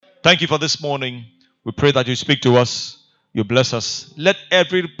Thank you for this morning. We pray that you speak to us, you bless us. Let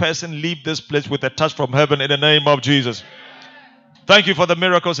every person leave this place with a touch from heaven in the name of Jesus. Thank you for the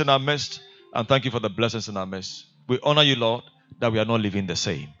miracles in our midst, and thank you for the blessings in our midst. We honor you, Lord, that we are not living the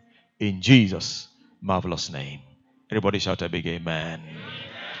same. In Jesus' marvelous name. Everybody shout a big amen.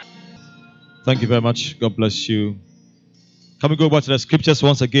 Thank you very much. God bless you. Can we go back to the scriptures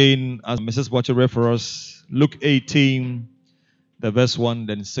once again as Mrs. Watcher read for us? Luke 18, the verse 1,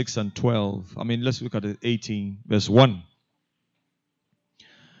 then 6 and 12. Let's look at the 18, verse 1.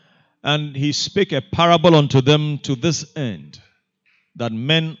 And he spake a parable unto them to this end, that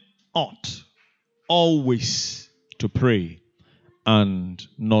men ought always to pray and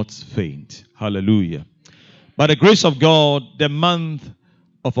not faint. Hallelujah. By the grace of God, the month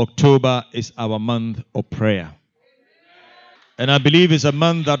of October is our month of prayer. And I believe it's a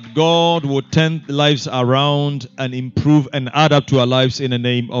month that God will turn lives around and improve and add up to our lives in the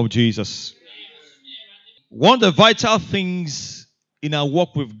name of Jesus. One of the vital things in our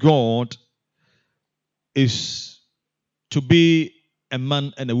walk with God is to be a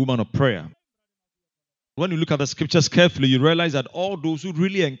man and a woman of prayer. When you look at the scriptures carefully, you realize that all those who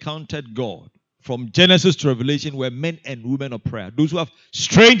really encountered God from Genesis to Revelation were men and women of prayer. Those who have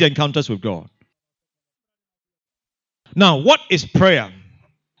strange encounters with God. Now, what is prayer?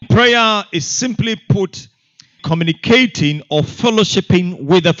 Prayer is simply put communicating or fellowshipping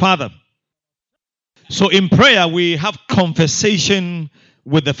with the Father. So in prayer, we have conversation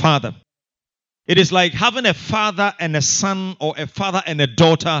with the Father. It is like having a father and a son or a father and a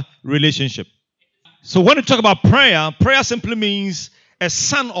daughter relationship. So when you talk about prayer, prayer simply means a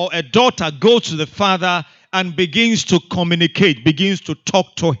son or a daughter goes to the Father and begins to communicate, begins to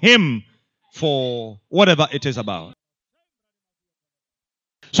talk to him for whatever it is about.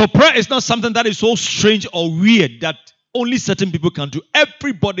 So prayer is not something that is so strange or weird that only certain people can do.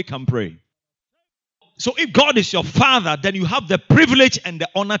 Everybody can pray. So if God is your Father, then you have the privilege and the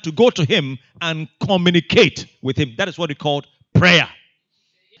honor to go to him and communicate with him. That is what we call prayer.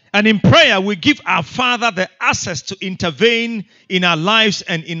 And in prayer, we give our Father the access to intervene in our lives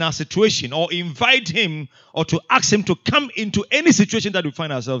and in our situation, or invite him or to ask him to come into any situation that we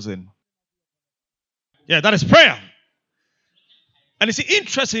find ourselves in. Yeah, that is prayer. And it's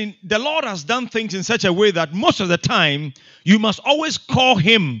interesting, the Lord has done things in such a way that most of the time, you must always call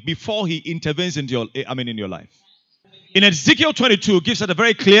him before he intervenes in your life. In Ezekiel 22, gives us a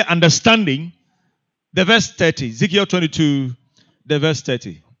very clear understanding. The verse 30, Ezekiel 22, the verse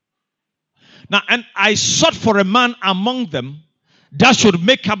 30. Now, and I sought for a man among them that should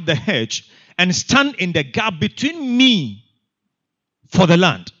make up the hedge and stand in the gap between me for the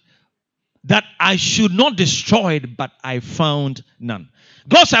land, that I should not destroy it, but I found none.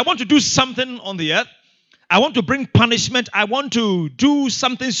 God said, I want to do something on the earth. I want to bring punishment. I want to do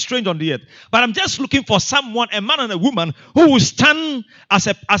something strange on the earth. But I'm just looking for someone, a man and a woman, who will stand as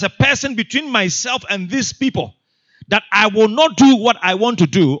a person between myself and these people. That I will not do what I want to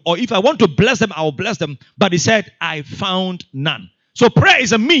do, or if I want to bless them, I will bless them. But he said, I found none. So prayer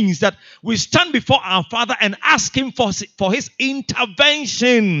is a means that we stand before our Father and ask him for his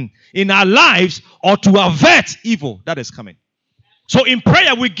intervention in our lives, or to avert evil that is coming. So in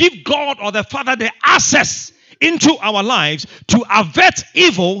prayer, we give God or the Father the access into our lives to avert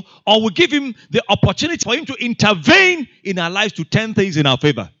evil, or we give him the opportunity for him to intervene in our lives to turn things in our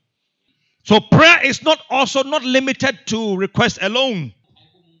favor. So prayer is not limited to request alone.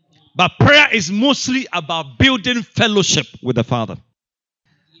 But prayer is mostly about building fellowship with the Father.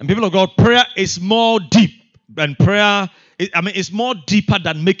 And people of God, prayer is more deep than it's more deeper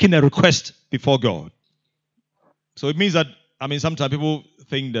than making a request before God. So it means that, sometimes people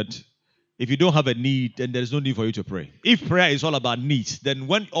think that if you don't have a need, then there is no need for you to pray. If prayer is all about needs, then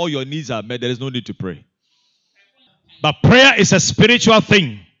when all your needs are met, there is no need to pray. But prayer is a spiritual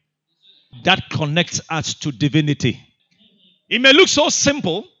thing that connects us to divinity. It may look so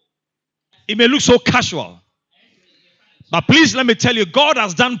simple. It may look so casual. But please let me tell you, God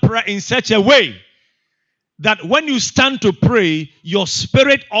has done prayer in such a way that when you stand to pray, your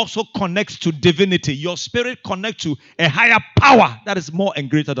spirit also connects to divinity. Your spirit connects to a higher power that is more and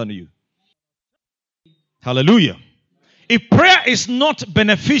greater than you. Hallelujah. If prayer is not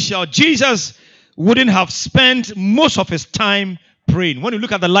beneficial, Jesus wouldn't have spent most of his time praying. When you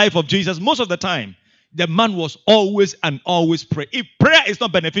look at the life of Jesus, most of the time, the man was always praying. If prayer is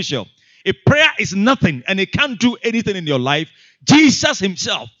not beneficial, if prayer is nothing and it can't do anything in your life, Jesus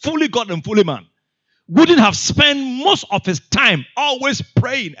himself, fully God and fully man, wouldn't have spent most of his time always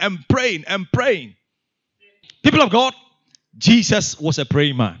praying and praying and praying. People of God, Jesus was a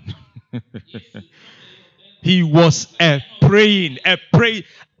praying man. He was a praying.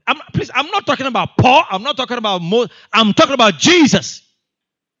 I'm not talking about Paul. I'm not talking about Moses. I'm talking about Jesus,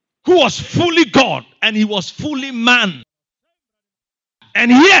 who was fully God and he was fully man. And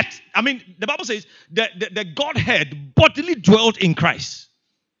yet, the Bible says that the Godhead bodily dwelt in Christ.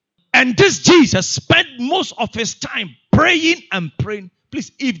 And this Jesus spent most of his time praying and praying.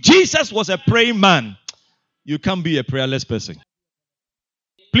 Please, if Jesus was a praying man, you can't be a prayerless person.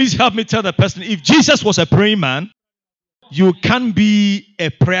 Please help me tell the person, if Jesus was a praying man, you can't be a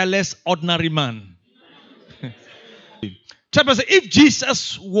prayerless ordinary man. If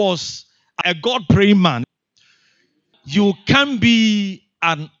Jesus was a God praying man, you can't be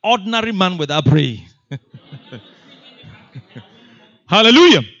an ordinary man without praying.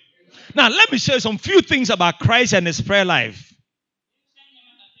 Hallelujah. Now, let me share some few things about Christ and his prayer life.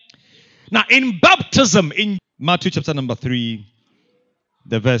 Now, in baptism, in Matthew chapter number 3,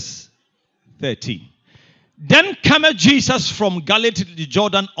 the verse 13. Then cometh Jesus from Galilee to the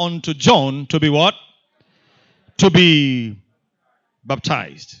Jordan unto John to be what? To be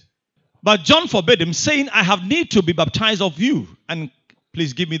baptized. But John forbade him, saying, I have need to be baptized of you. And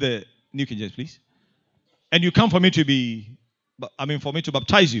please give me the New King James, please. And you come for me to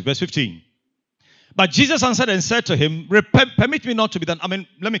baptize you. Verse 15. But Jesus answered and said to him, permit me not to be done.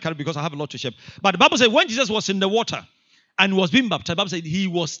 Let me carry because I have a lot to share. But the Bible says when Jesus was in the water and was being baptized, the Bible said he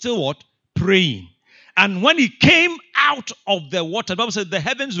was still what? Praying. And when he came out of the water, the Bible said the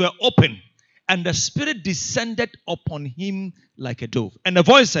heavens were open and the Spirit descended upon him like a dove. And the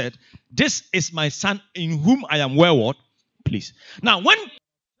voice said, this is my son in whom I am well what? Please. Now, when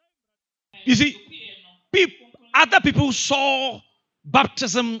you see, other people saw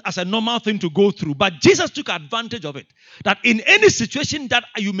baptism as a normal thing to go through, but Jesus took advantage of it. That in any situation that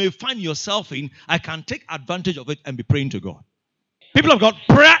you may find yourself in, I can take advantage of it and be praying to God. People of God,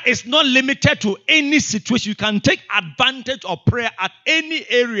 prayer is not limited to any situation. You can take advantage of prayer at any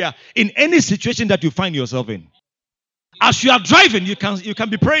area, in any situation that you find yourself in. As you are driving, you can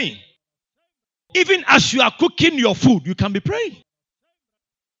be praying. Even as you are cooking your food, you can be praying.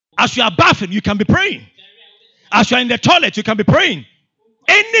 As you are bathing, you can be praying. As you are in the toilet, you can be praying.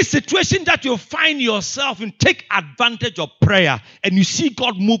 Any situation that you find yourself in, take advantage of prayer and you see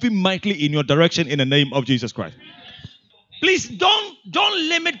God moving mightily in your direction in the name of Jesus Christ. Please don't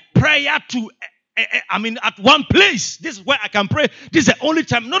limit prayer to, at one place. This is where I can pray. This is the only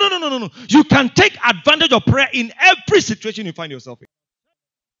time. No. You can take advantage of prayer in every situation you find yourself in.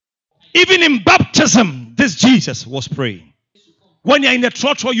 Even in baptism, this Jesus was praying. When you're in the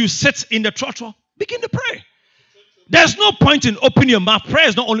trotro, you sit in the trotro, begin to pray. There's no point in opening your mouth. Prayer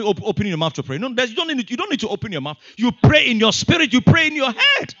is not only opening your mouth to pray. No, you don't need to open your mouth. You pray in your spirit. You pray in your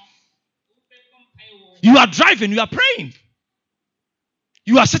head. You are driving. You are praying.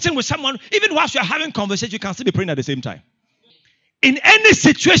 You are sitting with someone. Even whilst you are having conversation, you can still be praying at the same time. In any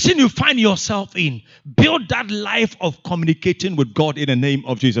situation you find yourself in, build that life of communicating with God in the name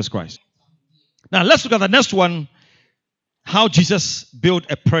of Jesus Christ. Now, let's look at the next one. How Jesus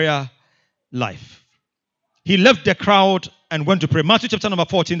built a prayer life. He left the crowd and went to pray. Matthew chapter number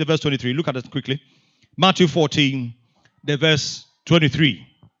 14, the verse 23. Look at it quickly. Matthew 14, the verse 23.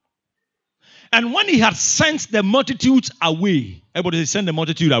 And when he had sent the multitudes away, everybody send the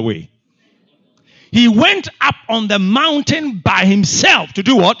multitude away. He went up on the mountain by himself to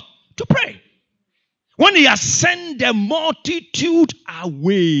do what? To pray. When he has sent the multitude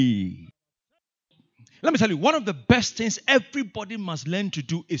away. Let me tell you, one of the best things everybody must learn to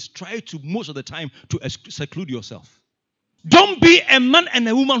do is try to, most of the time, to seclude yourself. Don't be a man and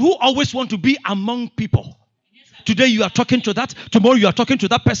a woman who always want to be among people. Today you are talking to that. Tomorrow you are talking to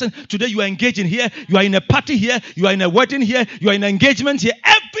that person. Today you are engaging here. You are in a party here. You are in a wedding here. You are in an engagement here.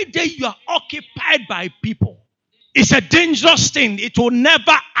 Every day you are occupied by people. It's a dangerous thing. It will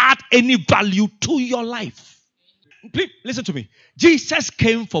never add any value to your life. Please listen to me. Jesus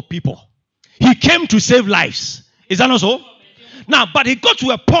came for people. He came to save lives. Is that not so? Now, but he got to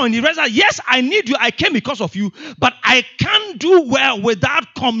a point. He realized, yes, I need you. I came because of you. But I can't do well without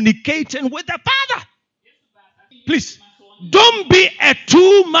communicating with the Father. Please, don't be a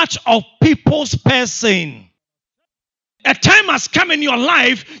too much of people's person. A time has come in your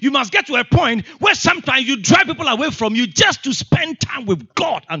life, you must get to a point where sometimes you drive people away from you just to spend time with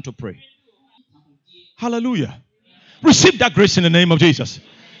God and to pray. Hallelujah. Receive that grace in the name of Jesus.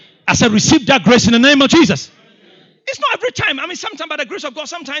 I said, receive that grace in the name of Jesus. It's not every time. Sometimes by the grace of God,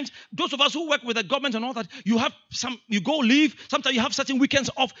 sometimes those of us who work with the government and all that, you go leave. Sometimes you have certain weekends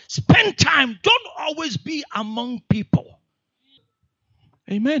off. Spend time. Don't always be among people.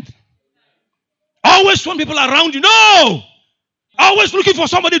 Amen. Always want people around you. No. Always looking for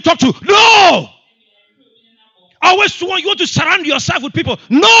somebody to talk to. No. Always you want to surround yourself with people.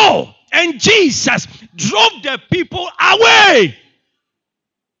 No. And Jesus drove the people away.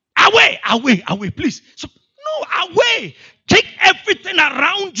 Away, please. So, no, away. Take everything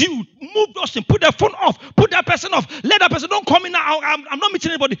around you. Move those things. Put the phone off. Put that person off. Let that person, don't come in now. I'm not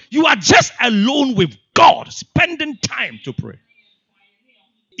meeting anybody. You are just alone with God, spending time to pray.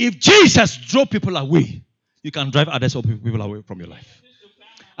 If Jesus drove people away, you can drive others or people away from your life.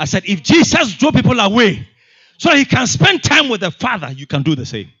 I said, if Jesus drove people away so he can spend time with the Father, you can do the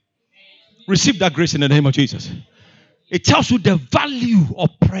same. Receive that grace in the name of Jesus. It tells you the value of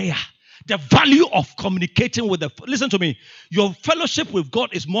prayer, the value of communicating with the. Listen to me. Your fellowship with God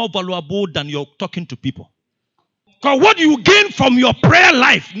is more valuable than your talking to people. Because what you gain from your prayer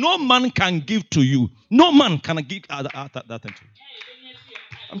life, no man can give to you. No man can give that thing to you.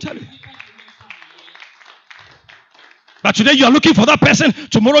 I'm telling you. But today you are looking for that person.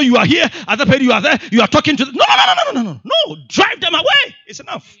 Tomorrow you are here. Other person you are there. You are talking to them. No. Drive them away. It's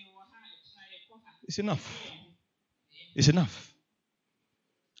enough. It's enough. It's enough.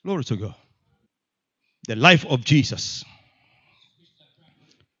 Glory to God. The life of Jesus.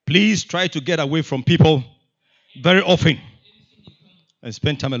 Please try to get away from people very often and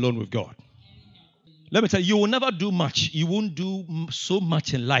spend time alone with God. Let me tell you, you will never do much. You won't do so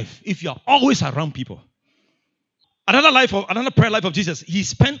much in life if you are always around people. Another prayer life of Jesus. He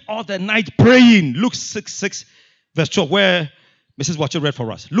spent all the night praying. Luke 6 verse 12, where Mrs. Watcher read for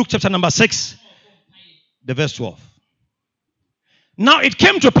us. Luke chapter number 6, the verse 12. Now it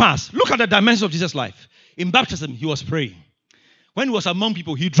came to pass. Look at the dimensions of Jesus' life. In baptism, he was praying. When he was among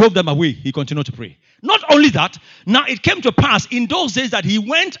people, he drove them away. He continued to pray. Not only that, now it came to pass in those days that he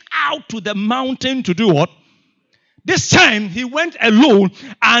went out to the mountain to do what? This time he went alone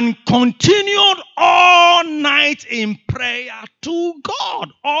and continued all night in prayer to God.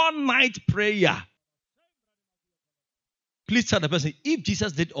 All night prayer. Please tell the person, if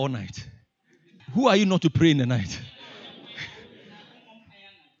Jesus did all night, who are you not to pray in the night?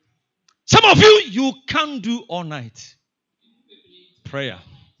 Some of you can't do all night prayer.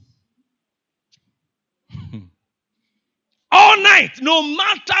 All night, no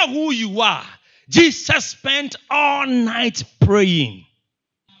matter who you are, Jesus spent all night praying.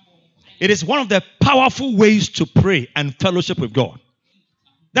 It is one of the powerful ways to pray and fellowship with God.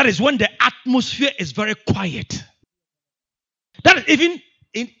 That is when the atmosphere is very quiet. That's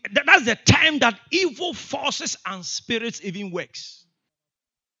the time that evil forces and spirits even works.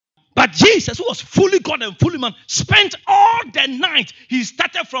 But Jesus, who was fully God and fully man, spent all the night. He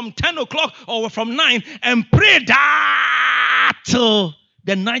started from 10 o'clock or from 9 and prayed till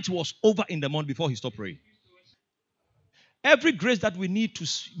the night was over in the morning before he stopped praying. Every grace that we need to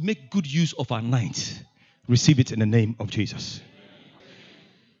make good use of our night, receive it in the name of Jesus.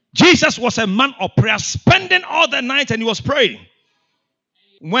 Jesus was a man of prayer, spending all the night and he was praying.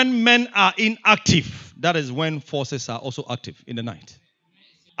 When men are inactive, that is when forces are also active in the night.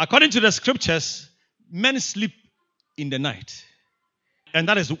 According to the scriptures, men sleep in the night. And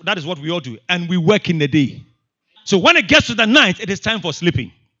that is what we all do. And we work in the day. So when it gets to the night, it is time for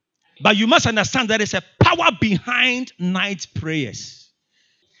sleeping. But you must understand there is a power behind night prayers.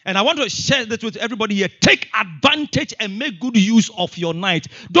 And I want to share this with everybody here. Take advantage and make good use of your night.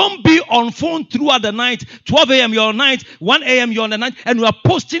 Don't be on phone throughout the night. 12 a.m. you're on night, 1 a.m. you're on the night, and you are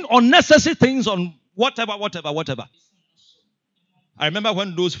posting unnecessary things on whatever. I remember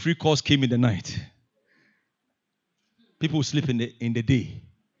when those free calls came in the night. People will sleep in the day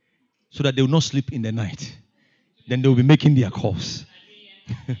so that they will not sleep in the night. Then they will be making their calls.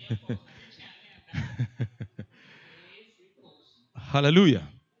 Hallelujah.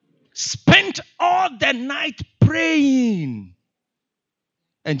 Spent all the night praying.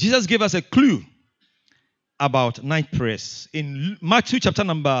 And Jesus gave us a clue about night prayers. In Matthew chapter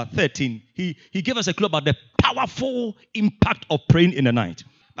number 13, he gave us a clue about the powerful impact of praying in the night.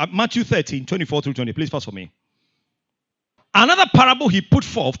 Matthew 13, 24 through 20. Please pass for me. Another parable he put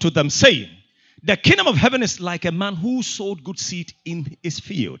forth to them, saying, the kingdom of heaven is like a man who sowed good seed in his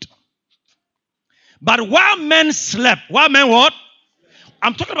field. But while men slept, while men what?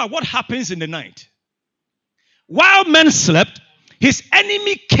 I'm talking about what happens in the night. While men slept, his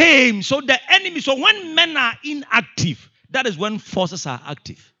enemy came. So when men are inactive, that is when forces are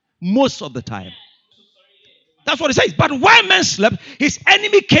active. Most of the time. That's what it says. But while men slept, his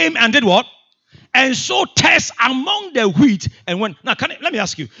enemy came and did what? And so tares among the wheat and went. Now, let me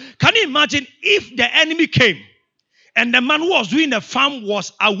ask you. Can you imagine if the enemy came and the man who was doing the farm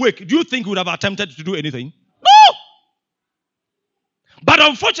was awake? Do you think he would have attempted to do anything? No. But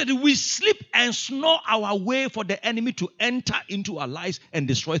unfortunately, we sleep and snore our way for the enemy to enter into our lives and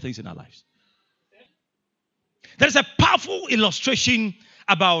destroy things in our lives. There's a powerful illustration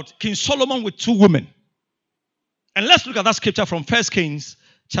about King Solomon with two women. And let's look at that scripture from 1 Kings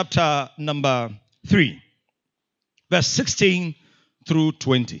chapter number 3, verse 16 through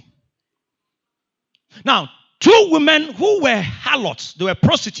 20. Now, two women who were harlots, they were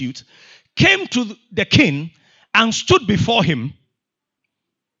prostitutes, came to the king and stood before him.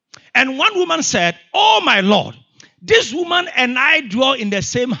 And one woman said, "Oh, my lord, this woman and I dwell in the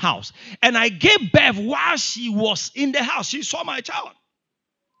same house, and I gave birth while she was in the house. She saw my child."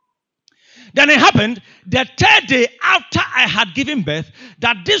 Then it happened the third day after I had given birth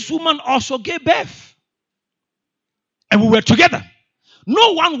that this woman also gave birth. And we were together.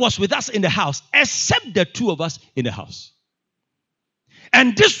 No one was with us in the house except the two of us in the house.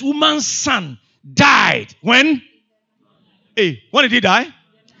 And this woman's son died when? Hey, when did he die?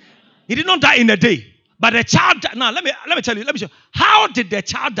 He did not die in a day. But the child died. Now let me tell you. Let me show you. How did the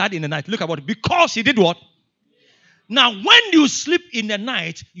child die in the night? Look at what. Because he did what? Now, when you sleep in the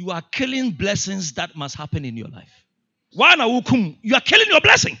night, you are killing blessings that must happen in your life. You are killing your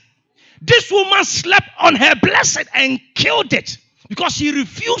blessing. This woman slept on her blessing and killed it because she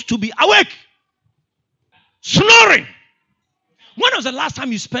refused to be awake. Snoring. When was the last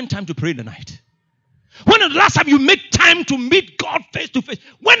time you spent time to pray in the night? When was the last time you make time to meet God face to face?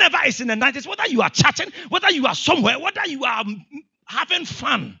 Whenever it's in the night, it's whether you are chatting, whether you are somewhere, whether you are having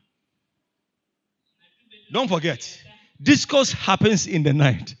fun. Don't forget, discourse happens in the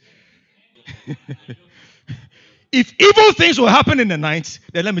night. If evil things will happen in the night,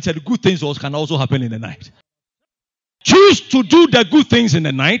 then let me tell you, good things can also happen in the night. Choose to do the good things in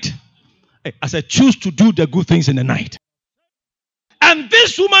the night. I said, choose to do the good things in the night. And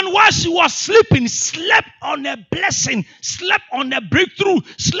this woman, while she was sleeping, slept on a blessing, slept on a breakthrough,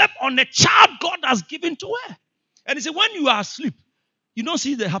 slept on a child God has given to her. And he said, when you are asleep, you don't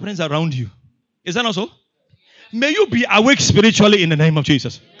see the happenings around you. Is that not so? May you be awake spiritually in the name of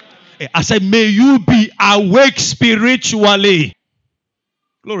Jesus. I said, may you be awake spiritually.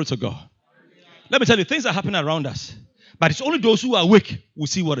 Glory to God. Let me tell you, things are happening around us. But it's only those who are awake who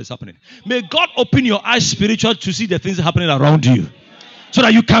see what is happening. May God open your eyes spiritually to see the things happening around you, so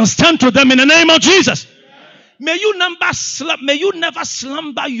that you can stand to them in the name of Jesus. May you never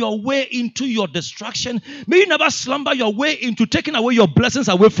slumber your way into your destruction. May you never slumber your way into taking away your blessings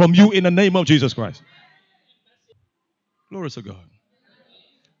away from you in the name of Jesus Christ. Glory to God.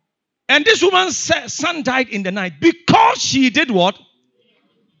 And this woman's son died in the night because she did what?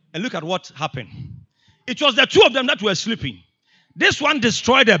 And look at what happened. It was the two of them that were sleeping. This one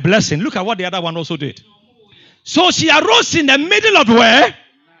destroyed their blessing. Look at what the other one also did. So she arose in the middle of where?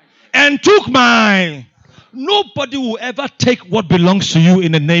 And took mine. Nobody will ever take what belongs to you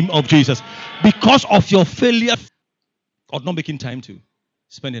in the name of Jesus because of your failure or not making time to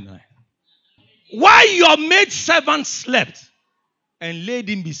spend the night. Why your maid servant slept and laid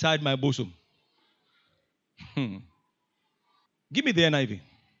him beside my bosom. Give me the NIV.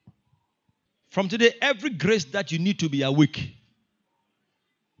 From today, every grace that you need to be awake,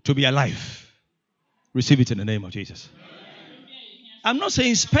 to be alive, receive it in the name of Jesus. I'm not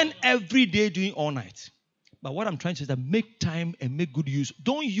saying spend every day doing all night. But what I'm trying to say is that make time and make good use.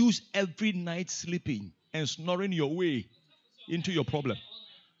 Don't use every night sleeping and snoring your way into your problem.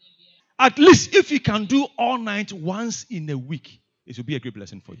 At least if you can do all night once in a week, it will be a great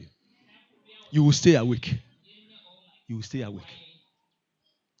blessing for you. You will stay awake. You will stay awake.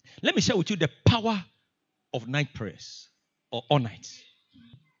 Let me share with you the power of night prayers or all night.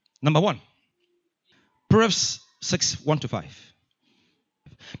 Number 1, Proverbs 6:1-5.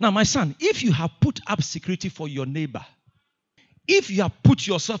 Now, my son, if you have put up security for your neighbor, if you have put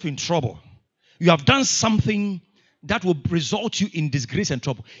yourself in trouble, you have done something that will result you in disgrace and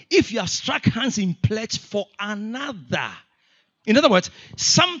trouble. If you have struck hands in pledge for another, in other words,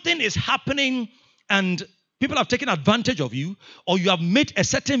 something is happening and people have taken advantage of you, or you have made a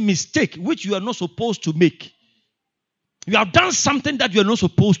certain mistake which you are not supposed to make. You have done something that you are not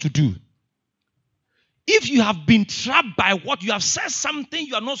supposed to do. If you have been trapped by what you have said, something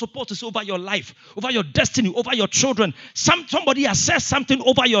you are not supposed to say over your life, over your destiny, over your children. Somebody has said something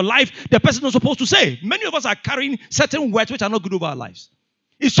over your life the person is not supposed to say. Many of us are carrying certain words which are not good over our lives.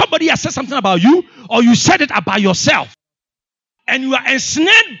 If somebody has said something about you, or you said it about yourself, and you are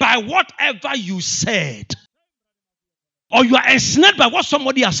ensnared by whatever you said, or you are ensnared by what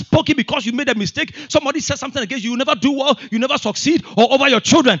somebody has spoken because you made a mistake, somebody said something against you, you never do well, you never succeed, or over your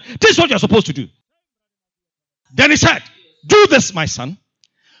children, this is what you're supposed to do. Then he said, do this, my son,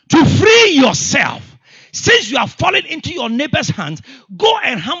 to free yourself. Since you have fallen into your neighbor's hands, go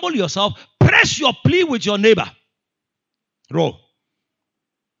and humble yourself. Press your plea with your neighbor. Roll.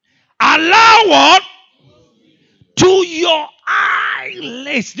 Allow what? to your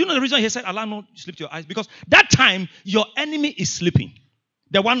eyelids. Do you know the reason he said, allow not sleep to your eyes? Because that time, your enemy is sleeping.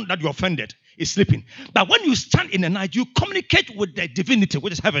 The one that you offended is sleeping. But when you stand in the night, you communicate with the divinity,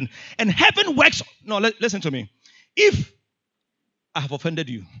 which is heaven. And heaven works. No, listen to me. If I have offended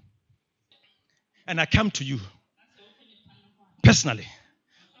you, and I come to you personally,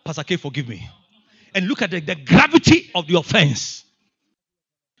 Pastor K, forgive me. And look at the gravity of the offense.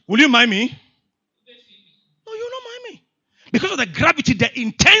 Will you mind me? No, you don't mind me. Because of the gravity, the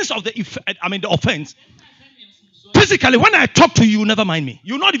intense of the offense. Physically, when I talk to you, you never mind me.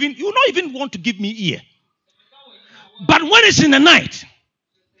 You not even want to give me ear. But when it's in the night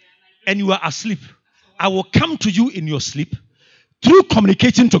and you are asleep, I will come to you in your sleep through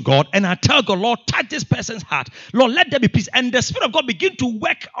communicating to God, and I tell God, Lord, touch this person's heart. Lord, let there be peace. And the Spirit of God begin to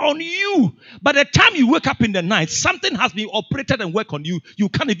work on you. By the time you wake up in the night, something has been operated and worked on you. You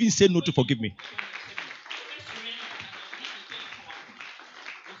can't even say no to forgive me.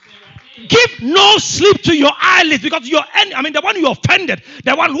 Give no sleep to your eyelids, because the one you offended,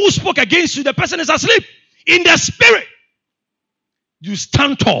 the one who spoke against you, the person is asleep. In the spirit, you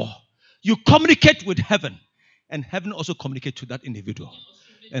stand tall. You communicate with heaven. And heaven also communicates to that individual.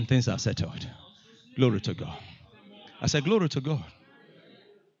 And things are settled. Glory to God. I said, glory to God.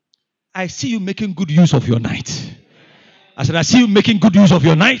 I see you making good use of your night. I said, I see you making good use of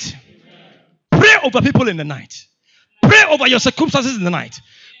your night. Pray over people in the night. Pray over your circumstances in the night.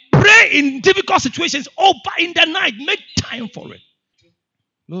 Pray in difficult situations over in the night. Make time for it.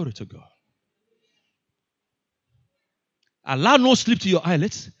 Glory to God. Allow no sleep to your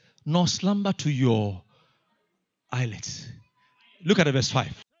eyelids, nor slumber to your eyelids. Look at verse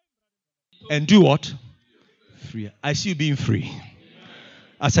 5. And do what? Free. I see you being free.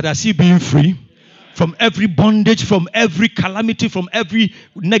 I said, I see you being free from every bondage, from every calamity, from every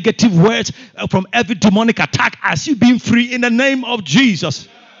negative words, from every demonic attack. I see you being free in the name of Jesus.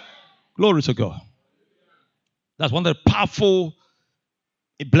 Glory to God. That's one of the powerful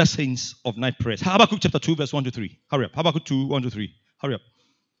blessings of night prayers. Habakkuk chapter 2, verse 1 to 3. Hurry up. Habakkuk 2, 1 to 3. Hurry up.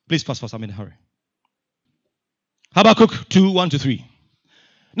 Please fast. I'm in a hurry. Habakkuk 2, 1 to 3.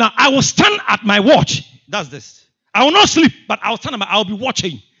 Now, I will stand at my watch. That's this. I will not sleep, but I'll be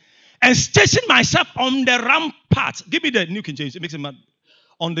watching and station myself on the rampart. Give me the New King James. It makes it mad.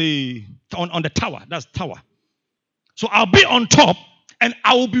 On the tower. That's tower. So I'll be on top and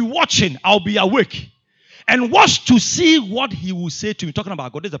I will be watching. I'll be awake and watch to see what he will say to me. Talking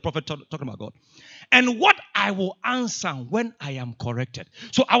about God. This is the prophet talking about God. And what I will answer when I am corrected.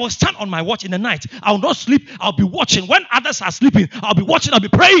 So I will stand on my watch in the night. I will not sleep. I'll be watching. When others are sleeping, I'll be watching. I'll be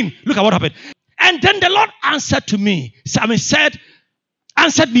praying. Look at what happened. And then the Lord answered me.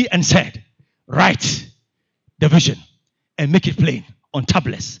 Answered me and said, write the vision and make it plain on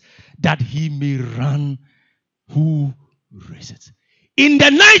tablets, that he may run who reads it. In the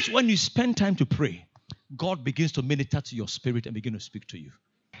night when you spend time to pray, God begins to minister to your spirit and begin to speak to you.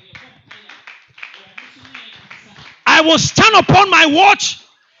 I will stand upon my watch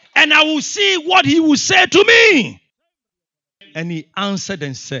and I will see what he will say to me. And he answered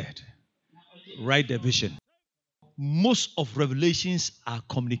and said, write the vision. Most of revelations are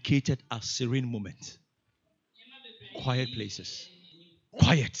communicated as serene moments. Quiet places.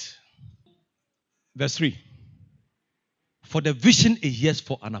 Quiet. Verse 3. For the vision is yes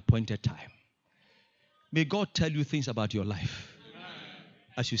for an appointed time. May God tell you things about your life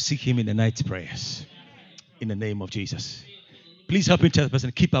as you seek him in the night prayers. In the name of Jesus. Please help me tell the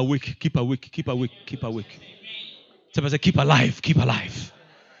person, keep awake, keep awake, keep awake, keep awake. Tell the person, keep alive, keep alive.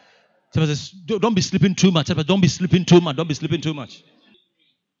 Tell the person, don't be sleeping too much. Tell the person, don't be sleeping too much. Don't be sleeping too much.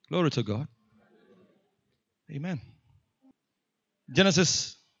 Glory to God. Amen.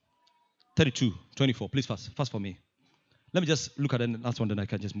 Genesis 32, 24. Please fast for me. Let me just look at the last one, then I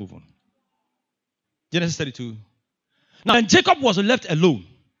can just move on. Genesis 32. Now, and Jacob was left alone,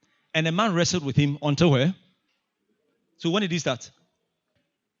 and a man wrestled with him until where? So when did he start?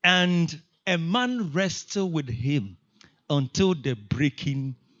 And a man wrestled with him until the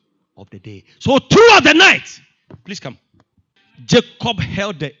breaking of the day. So throughout the night, please come. Jacob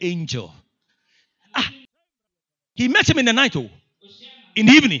held the angel. He met him in the night, in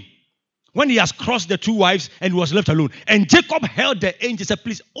the evening, when he has crossed the two wives and he was left alone. And Jacob held the angel and said,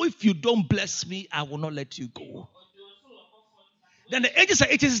 please, if you don't bless me, I will not let you go. Then the angel said,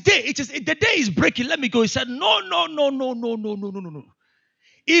 it is day. The day is breaking. Let me go. He said, no.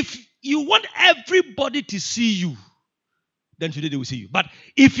 If you want everybody to see you, then today they will see you. But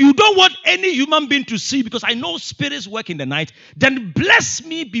if you don't want any human being to see, because I know spirits work in the night, then bless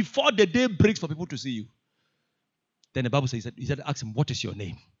me before the day breaks for people to see you. Then the Bible says, he said, ask him, what is your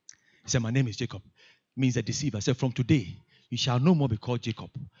name? He said, my name is Jacob. means a deceiver. So from today, you shall no more be called Jacob,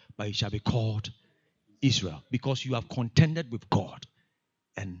 but you shall be called Israel, because you have contended with God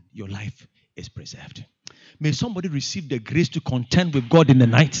and your life is preserved. May somebody receive the grace to contend with God in the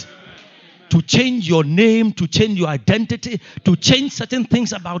night, to change your name, to change your identity, to change certain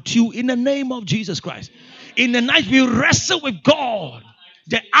things about you in the name of Jesus Christ. In the night, we wrestle with God.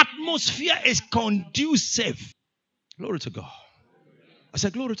 The atmosphere is conducive. Glory to God. I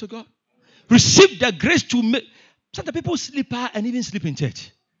said, glory to God. Receive the grace to make. Some people sleep and even sleep in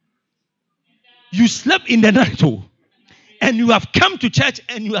church. You slept in the night, and you have come to church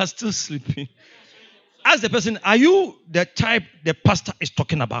and you are still sleeping. Ask the person, are you the type the pastor is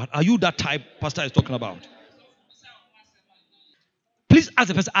talking about? Are you that type pastor is talking about? Please ask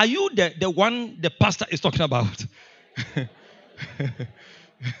the person, are you the one the pastor is talking about?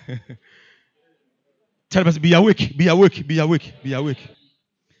 Tell the person, be awake, be awake, be awake, be awake.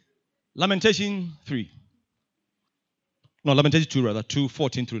 Lamentation 3. No, Lamentation 2 rather. 2,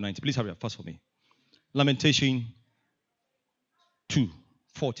 14 through 19. Please hurry up fast for me. Lamentation 2,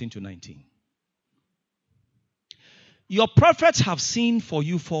 14 to 19. Your prophets have seen for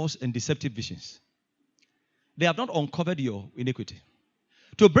you false and deceptive visions. They have not uncovered your iniquity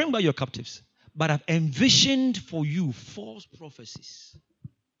to bring back your captives, but have envisioned for you false prophecies.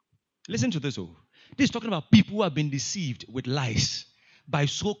 Listen to this. This is talking about people who have been deceived with lies by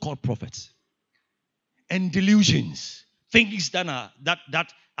so-called prophets and delusions, things that are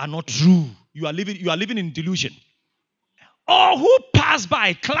not true. You are living in delusion. All who pass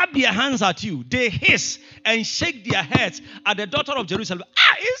by clap their hands at you. They hiss and shake their heads at the daughter of Jerusalem.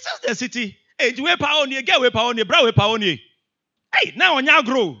 Is this the city? Hey, hey, now on your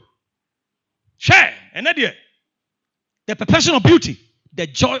grow. Share, and the perfection of beauty, the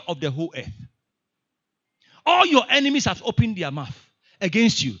joy of the whole earth. All your enemies have opened their mouth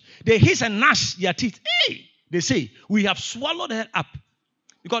against you. They hiss and gnash their teeth. Hey, they say, we have swallowed her up.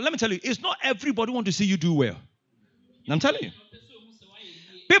 Because let me tell you, it's not everybody want to see you do well. I'm telling you.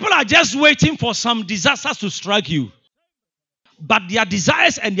 People are just waiting for some disasters to strike you. But their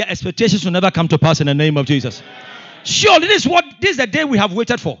desires and their expectations will never come to pass in the name of Jesus. Surely this is the day we have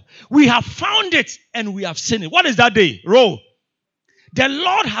waited for. We have found it and we have seen it. What is that day? Roll. The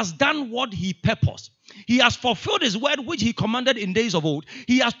Lord has done what he purposed. He has fulfilled his word which he commanded in days of old.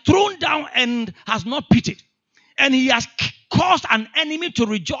 He has thrown down and has not pitied. And he has caused an enemy to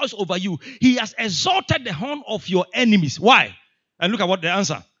rejoice over you. He has exalted the horn of your enemies. Why? And look at what the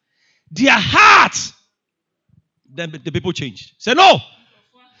answer. Their hearts. Then the people changed. Say no.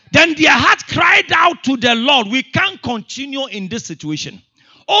 Then their heart cried out to the Lord. We can't continue in this situation.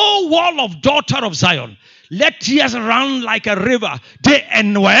 O wall of daughter of Zion, let tears run like a river. Day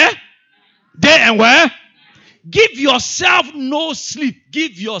and where? Day and where? Give yourself no sleep.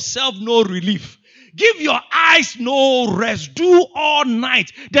 Give yourself no relief. Give your eyes no rest. Do all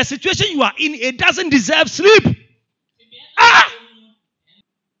night. The situation you are in, it doesn't deserve sleep.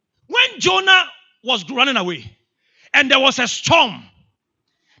 When Jonah was running away and there was a storm,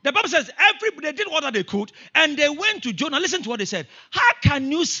 the Bible says they did what they could and they went to Jonah. Listen to what they said. How can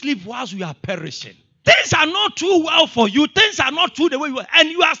you sleep whilst we are perishing? Things are not too well for you. Things are not too the way you are, and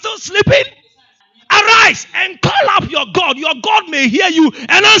you are still sleeping. Arise and call up your God. Your God may hear you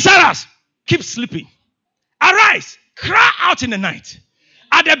and answer us. Keep sleeping. Arise. Cry out in the night.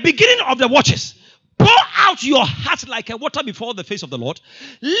 At the beginning of the watches, pour out your heart like a water before the face of the Lord.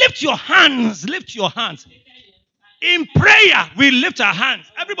 Lift your hands. Lift your hands. In prayer, we lift our hands.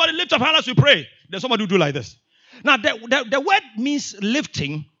 Everybody lift up hands as we pray. There's somebody who do like this. Now, the word means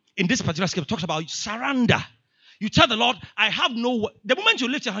lifting in this particular scripture talks about surrender. You tell the Lord, I have no one. The moment you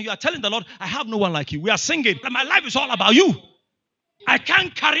lift your hand, you are telling the Lord, I have no one like you. We are singing that my life is all about you. I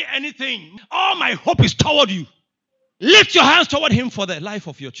can't carry anything. All my hope is toward you. Lift your hands toward him for the life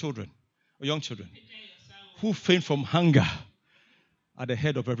of your children, or young children, who faint from hunger at the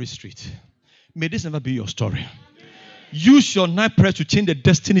head of every street. May this never be your story. Use your night prayer to change the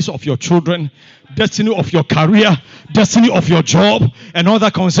destinies of your children, destiny of your career, destiny of your job, and all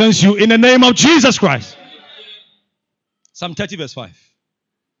that concerns you in the name of Jesus Christ. Psalm 30 verse 5.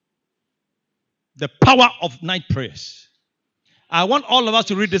 The power of night prayers. I want all of us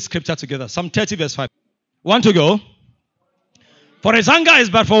to read this scripture together. Psalm 30 verse 5. Want to go? For his anger is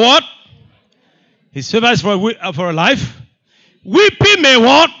but for what? His favor is for a life. Weeping may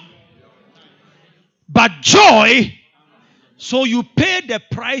what? But joy. So you pay the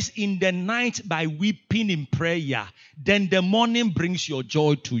price in the night by weeping in prayer. Then the morning brings your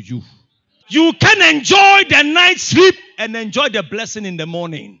joy to you. You can enjoy the night sleep and enjoy the blessing in the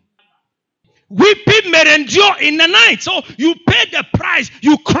morning. Weeping may endure in the night. So you pay the price,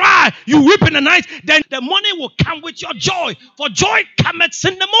 you cry, you weep in the night, then the morning will come with your joy. For joy cometh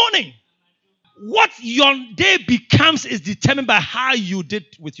in the morning. What your day becomes is determined by how you did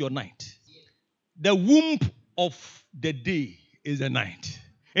with your night. The womb of the day is the night.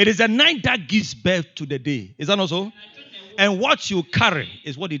 It is the night that gives birth to the day. Is that not so? And what you carry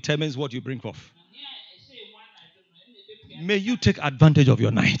is what determines what you bring forth. May you take advantage of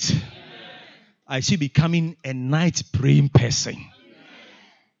your night. I see becoming a night praying person.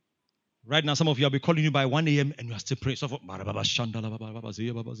 Right now, some of you will be calling you by 1 a.m. and you are still praying. So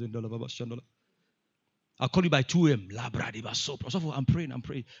I'll call you by 2 a.m. I'm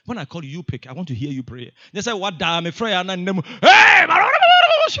praying. When I call you, you pick. I want to hear you pray. They say, what I'm afraid. Hey!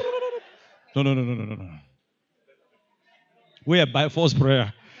 No. We are by force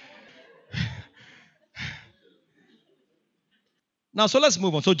prayer. Now, so let's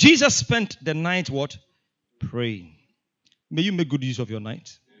move on. So Jesus spent the night what? Praying. May you make good use of your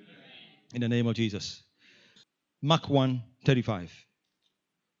night. In the name of Jesus. Mark 1:35.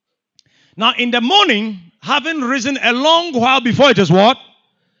 Now, in the morning, having risen a long while before it is what?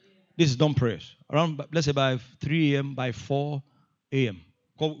 This is dawn prayers. Around, let's say by 3 a.m., by 4 a.m.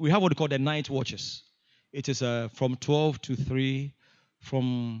 We have what we call the night watches. It is from 12 to 3,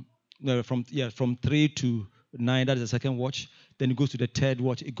 from 3 to 9. That is the second watch. Then it goes to the third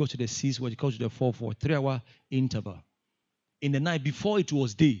watch. It goes to the sixth watch. It goes to the fourth watch. 3-hour interval. In the night before it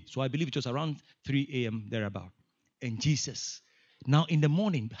was day. So I believe it was around 3 a.m. thereabout. And Jesus, now in the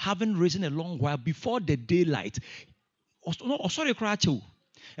morning, having risen a long while before the daylight.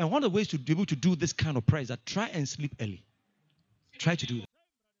 And one of the ways to be able to do this kind of prayer is that try and sleep early. Try to do that.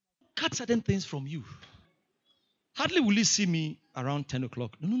 Cut certain things from you. Hardly will you see me around 10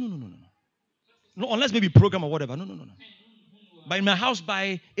 o'clock. No. No, unless maybe program or whatever. No. But in my house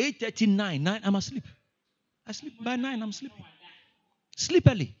by 8:30, 9, I'm asleep. I sleep by 9, I'm sleeping. Sleep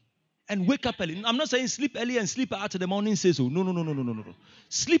early and wake up early. I'm not saying sleep early and sleep out in the morning says so. No.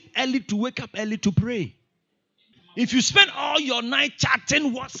 Sleep early to wake up early to pray. If you spend all your night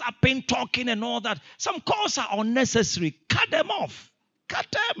chatting, WhatsApping, talking and all that, some calls are unnecessary. Cut them off. Cut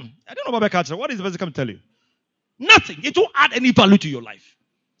them. I don't know about culture. What is the person come to tell you? Nothing. It won't add any value to your life.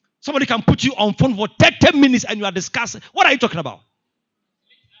 Somebody can put you on phone for 10 minutes and you are discussing. What are you talking about?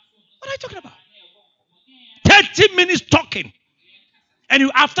 30 minutes talking. And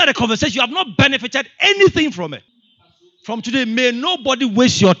you, after the conversation, you have not benefited anything from it. From today, may nobody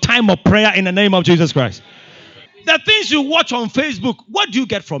waste your time of prayer in the name of Jesus Christ. The things you watch on Facebook, what do you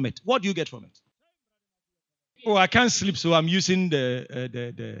get from it? Oh, I can't sleep, so I'm using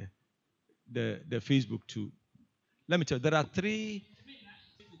the Facebook too. Let me tell you, there are 3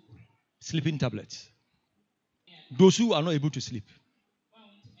 sleeping tablets. Those who are not able to sleep,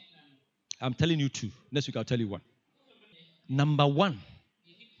 I'm telling you 2. Next week I'll tell you 1. Number 1,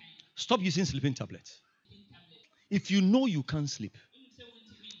 stop using sleeping tablets. If you know you can't sleep,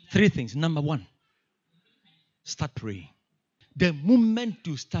 3 things. Number 1, start praying. The moment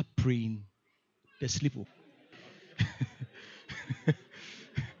you start praying, the sleep will.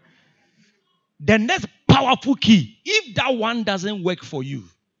 The next powerful key, if that one doesn't work for you,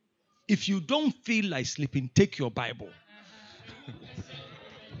 if you don't feel like sleeping, take your Bible.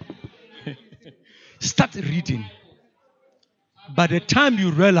 Start reading. By the time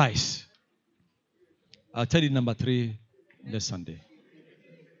you realize, I'll tell you number 3 this Sunday.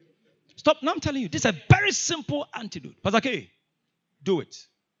 Stop. Now I'm telling you, this is a very simple antidote. Pastor K, do it.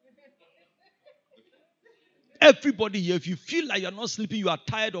 Everybody here, if you feel like you're not sleeping, you are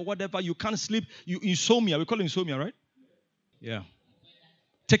tired or whatever, you can't sleep, you insomnia. We call it insomnia, right? Yeah.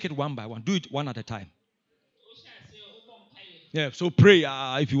 Take it one by one. Do it one at a time. Yeah, so pray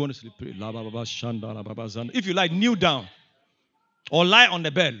if you want to sleep. Pray. If you like, kneel down. Or lie on the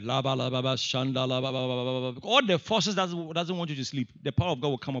bed. All the forces doesn't want you to sleep. The power of God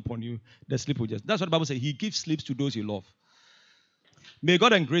will come upon you. The sleep will just. That's what the Bible says. He gives sleep to those he loves. May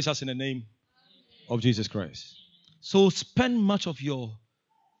God embrace us in the name of Jesus Christ. So spend much of your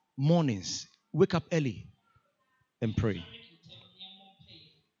mornings. Wake up early and pray.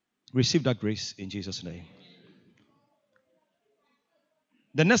 Receive that grace in Jesus' name.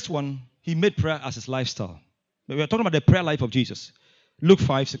 The next one, he made prayer as his lifestyle. We are talking about the prayer life of Jesus. Luke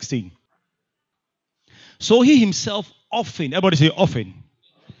 5:16. So he himself often, everybody say often,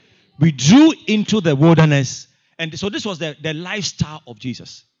 withdrew into the wilderness. And so this was the lifestyle of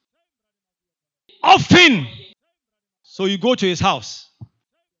Jesus. Often. So you go to his house.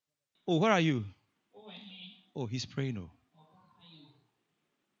 Oh, where are you? Oh, he's praying. Oh.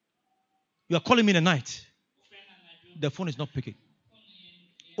 You are calling me in the night. The phone is not picking.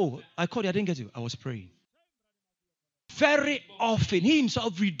 Oh, I called you. I didn't get you. I was praying. Very often, he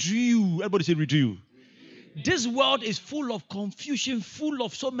himself withdrew. Everybody say withdrew. This world is full of confusion, full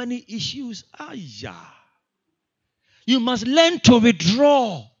of so many issues. You must learn to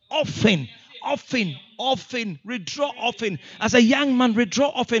withdraw often. Withdraw often. As a young man, withdraw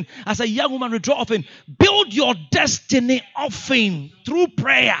often. As a young woman, withdraw often. Build your destiny often through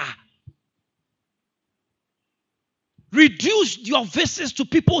prayer. Reduce your visits to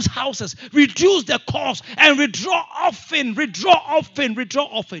people's houses. Reduce the cost and withdraw often. Withdraw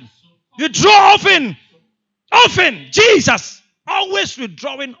often. Jesus. Always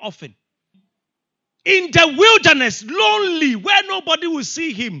withdrawing often. In the wilderness, lonely, where nobody will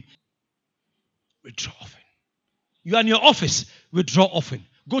see him. Withdraw often. You are in your office. Withdraw often.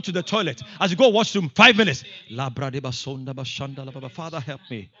 Go to the toilet. As you go washroom, 5 minutes. Father, help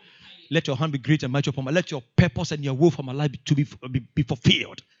me. Let your hand be great and mighty upon me. Let your purpose and your will for my life to be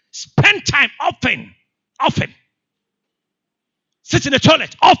fulfilled. Spend time often. Sit in the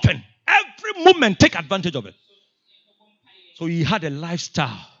toilet often. Every moment, take advantage of it. So he had a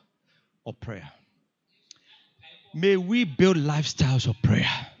lifestyle of prayer. May we build lifestyles of prayer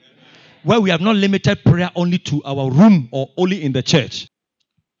where we have not limited prayer only to our room or only in the church.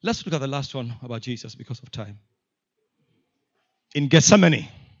 Let's look at the last one about Jesus because of time. In Gethsemane,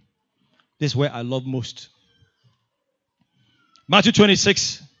 this is where I love most. Matthew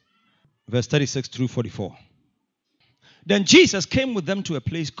 26, verse 36 through 44. Then Jesus came with them to a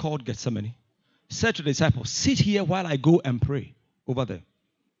place called Gethsemane, said to the disciples, sit here while I go and pray over there.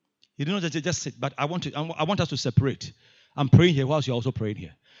 He did not just sit, but I want us to separate. I'm praying here whilst you're also praying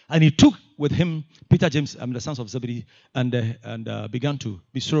here. And he took with him Peter, James, the sons of Zebedee, and began to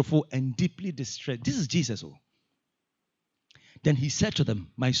be sorrowful and deeply distressed. This is Jesus. Then he said to them,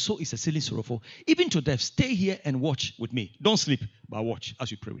 my soul is exceedingly sorrowful, even to death. Stay here and watch with me. Don't sleep, but watch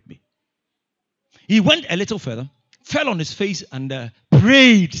as you pray with me. He went a little further, fell on his face and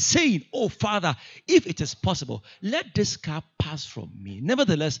prayed, saying, oh, Father, if it is possible, let this cup pass from me.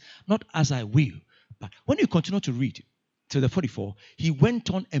 Nevertheless, not as I will. But when you continue to read to the 44, he went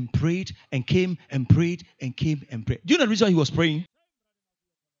on and prayed and came and prayed and came and prayed. Do you know the reason why he was praying?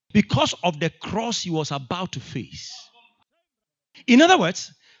 Because of the cross he was about to face. In other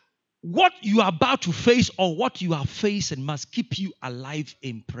words, what you are about to face or what you are facing must keep you alive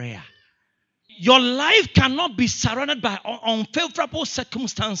in prayer. Your life cannot be surrounded by unfavorable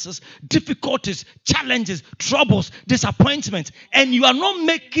circumstances, difficulties, challenges, troubles, disappointments, and you are not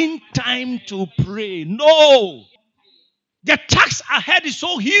making time to pray. No. The task ahead is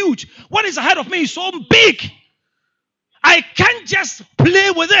so huge. What is ahead of me is so big. I can't just play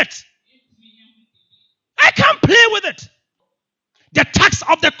with it. I can't play with it. The task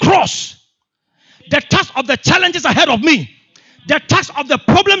of the cross, the task of the challenges ahead of me, the task of the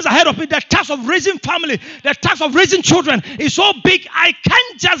problems ahead of me, the task of raising family, the task of raising children is so big, I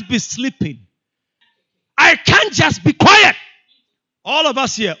can't just be sleeping. I can't just be quiet. All of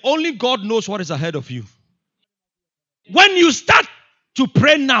us here, only God knows what is ahead of you. When you start to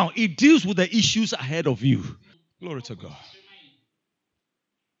pray now, it deals with the issues ahead of you. Glory to God.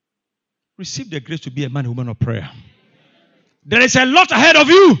 Receive the grace to be a man and woman of prayer. There is a lot ahead of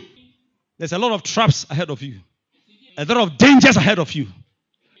you. There's a lot of traps ahead of you. A lot of dangers ahead of you.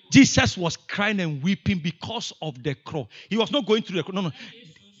 Jesus was crying and weeping because of the cross. He was not going through the cross. No.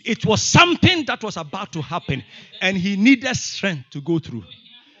 It was something that was about to happen. And he needed strength to go through.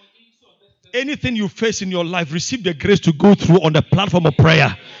 Anything you face in your life, receive the grace to go through on the platform of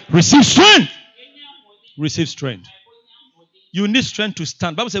prayer. Receive strength. Receive strength. You need strength to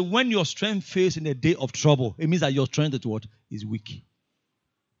stand. The Bible says when your strength fails in a day of trouble, it means that your strength is weak.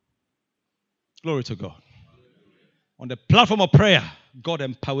 Glory to God. On the platform of prayer, God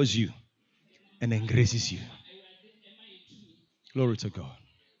empowers you and engraces you. Glory to God.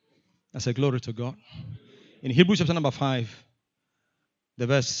 I say glory to God. In Hebrews chapter number 5, the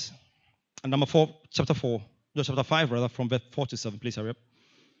verse, and number 4, chapter 5, from verse 4 to 7. Please hurry up.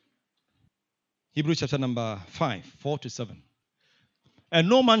 Hebrews chapter number 5, 4 to 7. And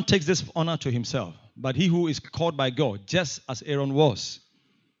no man takes this honor to himself, but he who is called by God, just as Aaron was.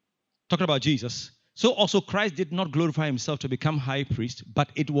 Talking about Jesus. So also Christ did not glorify himself to become high priest, but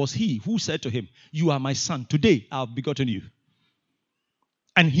it was he who said to him, you are my son. Today I have begotten you.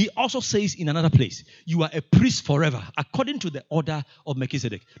 And he also says in another place, you are a priest forever, according to the order of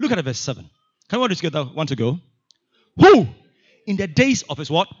Melchizedek. Look at verse 7. Can we together want to go? Who, in the days of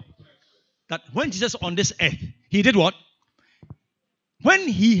his what? That when Jesus on this earth, he did what? When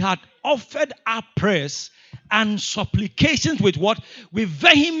he had offered up prayers and supplications with what? With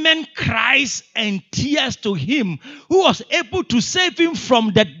vehement cries and tears to him who was able to save him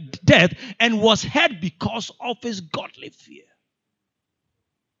from the death and was heard because of his godly fear.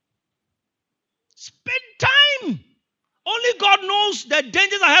 Spend time. Only God knows the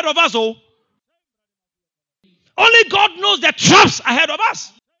dangers ahead of us. Oh, only God knows the traps ahead of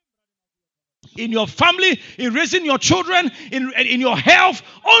us. In your family, in raising your children, in your health,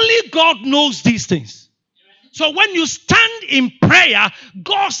 only God knows these things. So when you stand in prayer,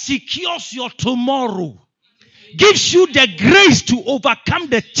 God secures your tomorrow, gives you the grace to overcome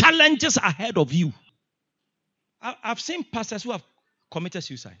the challenges ahead of you. I've seen pastors who have committed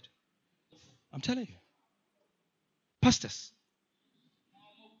suicide. I'm telling you. Pastors.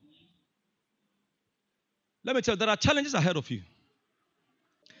 Let me tell you, there are challenges ahead of you.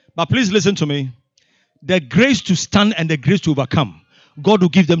 But please listen to me. The grace to stand and the grace to overcome, God will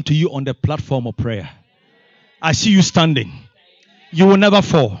give them to you on the platform of prayer. I see you standing. You will never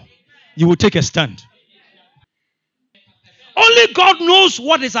fall. You will take a stand. Only God knows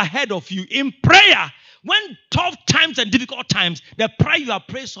what is ahead of you. In prayer, when tough times and difficult times, the prayer you are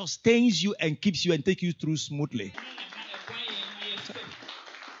praying sustains you and keeps you and takes you through smoothly.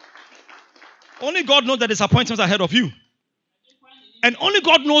 Only God knows the disappointments ahead of you. And only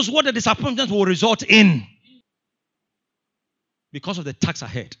God knows what the disappointments will result in. Because of the tax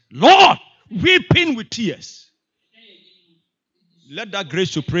ahead. Lord, weeping with tears. Let that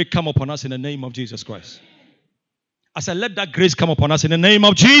grace to pray come upon us in the name of Jesus Christ. I said, let that grace come upon us in the name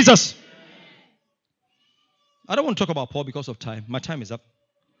of Jesus. I don't want to talk about Paul because of time. My time is up.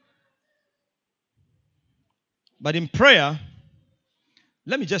 But in prayer,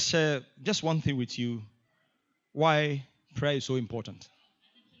 let me just share just one thing with you. Why prayer is so important.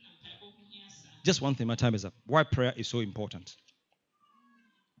 Just one thing. My time is up. Why prayer is so important.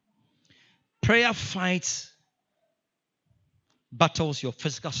 Prayer fights battles your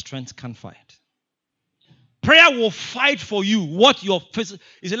physical strength can't fight. Prayer will fight for you what your physical...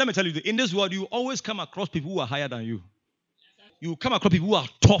 Let me tell you, in this world, you always come across people who are higher than you. You come across people who are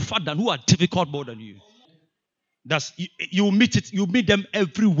tougher than, who are difficult more than you. You meet them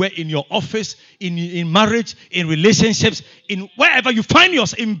everywhere, in your office, in marriage, in relationships, in wherever you find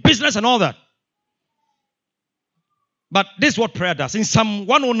yourself, in business and all that. But this is what prayer does. In Psalm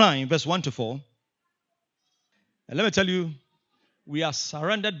 109, verse 1 to 4, and let me tell you, we are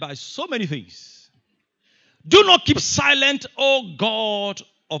surrounded by so many things. Do not keep silent, O God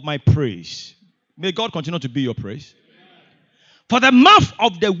of my praise. May God continue to be your praise. For the mouth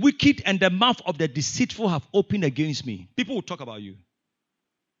of the wicked and the mouth of the deceitful have opened against me. People will talk about you.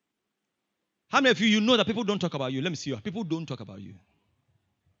 How many of you know that people don't talk about you? Let me see you. People don't talk about you.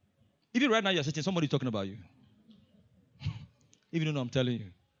 Even right now you're sitting, somebody's talking about you. Even though I'm telling you.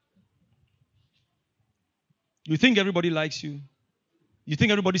 You think everybody likes you? You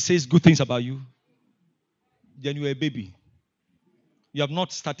think everybody says good things about you? Then you're a baby. You have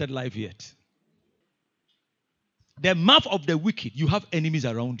not started life yet. The mouth of the wicked, you have enemies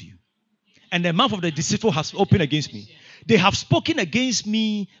around you. And the mouth of the deceitful has opened against me. They have spoken against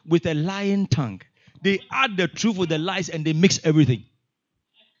me with a lying tongue. They add the truth with the lies and they mix everything.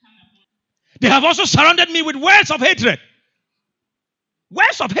 They have also surrounded me with words of hatred.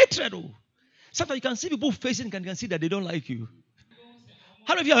 Words of hatred. Oh. Sometimes you can see people facing and can see that they don't like you.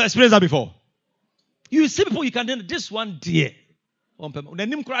 How many of you have experienced that before? You see people, you can tell this one dear.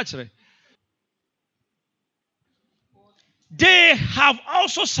 They have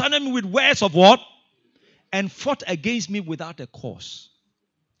also surrounded me with words of what? And fought against me without a cause.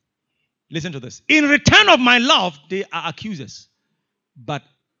 Listen to this. In return of my love, they are accusers. But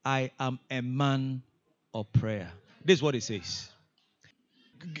I am a man of prayer. This is what it says.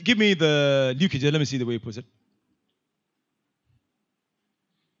 Give me the New King James. Let me see the way he puts it.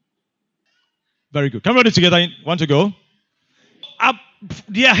 Very good. Can we read it together? Want to go?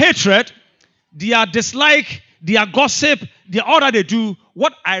 Their hatred, their dislike, their gossip, all that they do,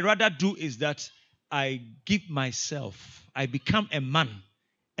 what I rather do is that I give myself, I become a man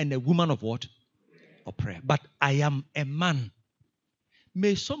and a woman of what? Of prayer. But I am a man.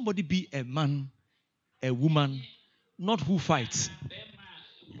 May somebody be a man, a woman, not who fights.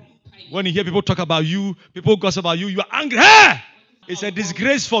 When you hear people talk about you, people gossip about you, you are angry. Hey! It's a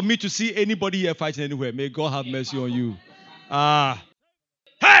disgrace for me to see anybody here fighting anywhere. May God have mercy on you.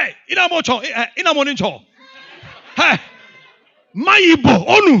 Hey! Inamonincho. Hey! Maibo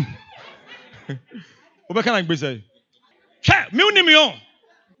onu. Obeka na gbese. Che, me uni mi on.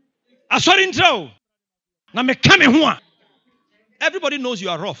 Asori ntro. Na me ka me ho a. Everybody knows you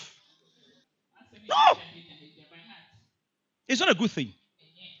are rough. No. It's not a good thing.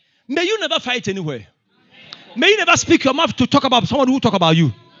 May you never fight anywhere. May you never speak your mouth to talk about someone who will talk about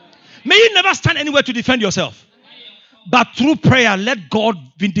you. May you never stand anywhere to defend yourself. But through prayer, let God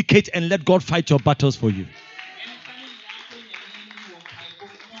vindicate and let God fight your battles for you.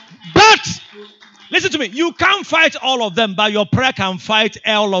 But, listen to me, you can't fight all of them, but your prayer can fight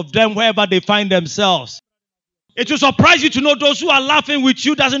all of them wherever they find themselves. It will surprise you to know those who are laughing with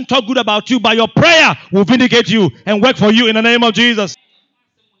you doesn't talk good about you, but your prayer will vindicate you and work for you in the name of Jesus.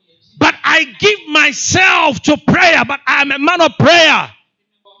 But I give myself to prayer, but I am a man of prayer.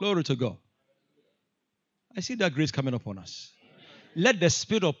 Glory to God. I see that grace coming upon us. Let the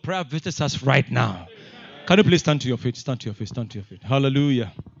spirit of prayer visit us right now. Can you please stand to your feet? Stand to your feet. Stand to your feet.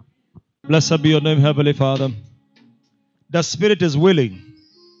 Hallelujah. Blessed be your name, Heavenly Father. The spirit is willing,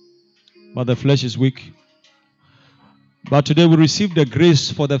 but the flesh is weak. But today we receive the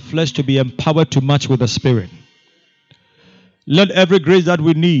grace for the flesh to be empowered to match with the spirit. Let every grace that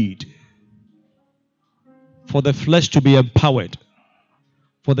we need for the flesh to be empowered,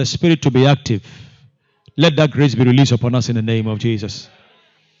 for the spirit to be active, let that grace be released upon us in the name of Jesus.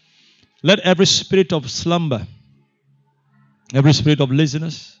 Let every spirit of slumber, every spirit of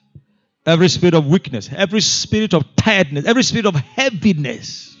laziness, every spirit of weakness, every spirit of tiredness, every spirit of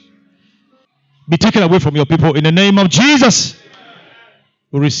heaviness be taken away from your people in the name of Jesus.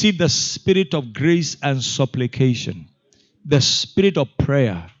 We receive the spirit of grace and supplication, the spirit of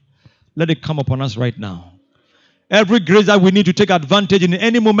prayer. Let it come upon us right now. Every grace that we need to take advantage in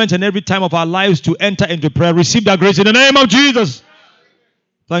any moment and every time of our lives to enter into prayer, receive that grace in the name of Jesus.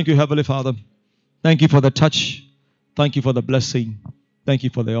 Thank you, Heavenly Father. Thank you for the touch. Thank you for the blessing. Thank you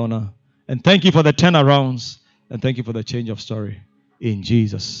for the honor. And thank you for the turnarounds. And thank you for the change of story. In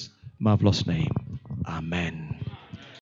Jesus' marvelous name. Amen.